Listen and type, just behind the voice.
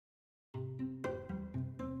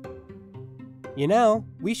You know,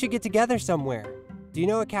 we should get together somewhere. Do you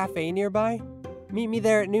know a cafe nearby? Meet me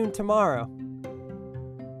there at noon tomorrow.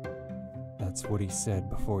 That's what he said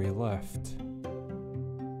before he left.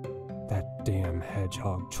 That damn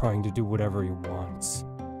hedgehog trying to do whatever he wants.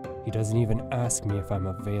 He doesn't even ask me if I'm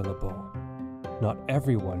available. Not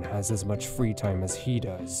everyone has as much free time as he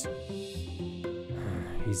does.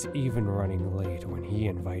 He's even running late when he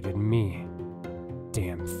invited me.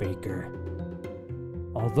 Damn faker.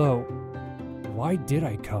 Although, why did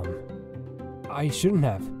I come? I shouldn't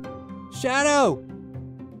have. Shadow!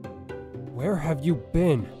 Where have you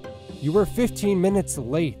been? You were 15 minutes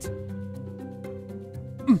late.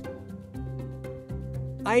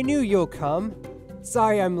 I knew you'll come.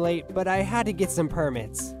 Sorry I'm late, but I had to get some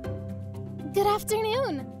permits. Good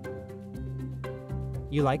afternoon.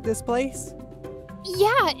 You like this place?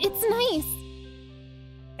 Yeah, it's nice.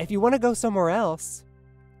 If you want to go somewhere else.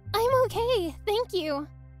 I'm okay, thank you.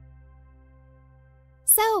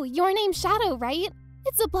 So, your name's Shadow, right?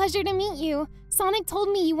 It's a pleasure to meet you. Sonic told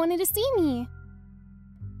me you wanted to see me.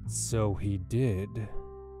 So he did.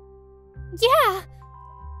 Yeah!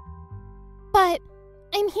 But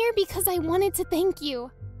I'm here because I wanted to thank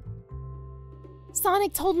you.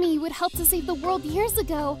 Sonic told me you would help to save the world years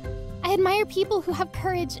ago. I admire people who have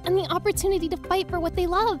courage and the opportunity to fight for what they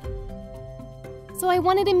love. So I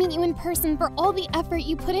wanted to meet you in person for all the effort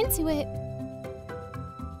you put into it.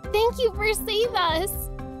 Thank you for Save Us!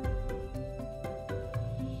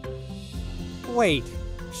 Wait,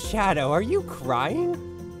 Shadow, are you crying?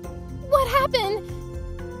 What happened?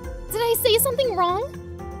 Did I say something wrong?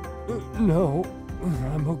 No,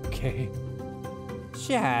 I'm okay.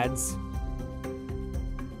 Shads.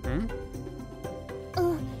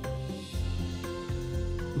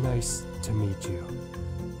 Nice to meet you.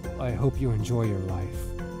 I hope you enjoy your life.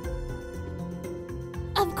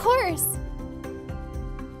 Of course!